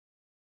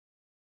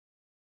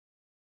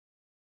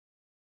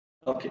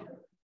Okay.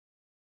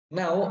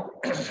 Now,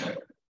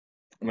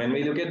 when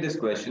we look at this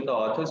question, the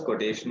author's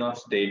quotation of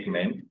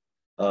statement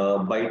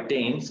by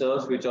Taine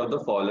serves which of the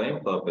following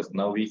purpose?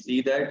 Now we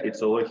see that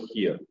it's over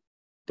here,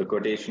 the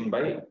quotation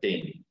by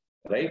Taine,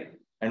 right?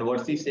 And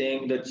what's he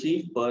saying? The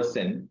chief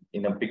person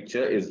in a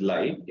picture is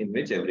light, in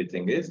which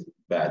everything is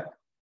bad.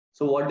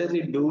 So what does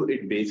it do?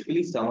 It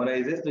basically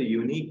summarizes the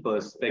unique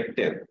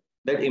perspective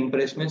that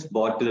Impressionists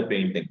brought to the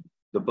painting.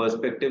 The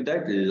perspective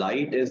that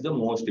light is the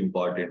most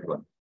important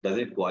one. Does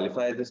it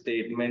qualify as a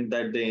statement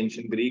that the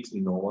ancient Greeks?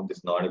 No, this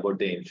is not about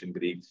the ancient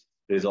Greeks.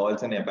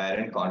 Results an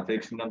apparent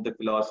contradiction of the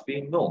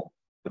philosophy? No.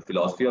 The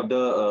philosophy of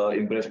the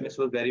Impressionists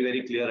was very,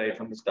 very clear right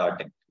from the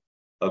starting.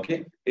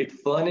 Okay. It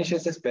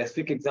furnishes a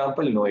specific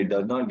example? No, it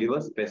does not give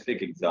a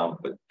specific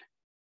example.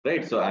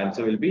 Right. So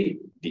answer will be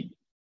D.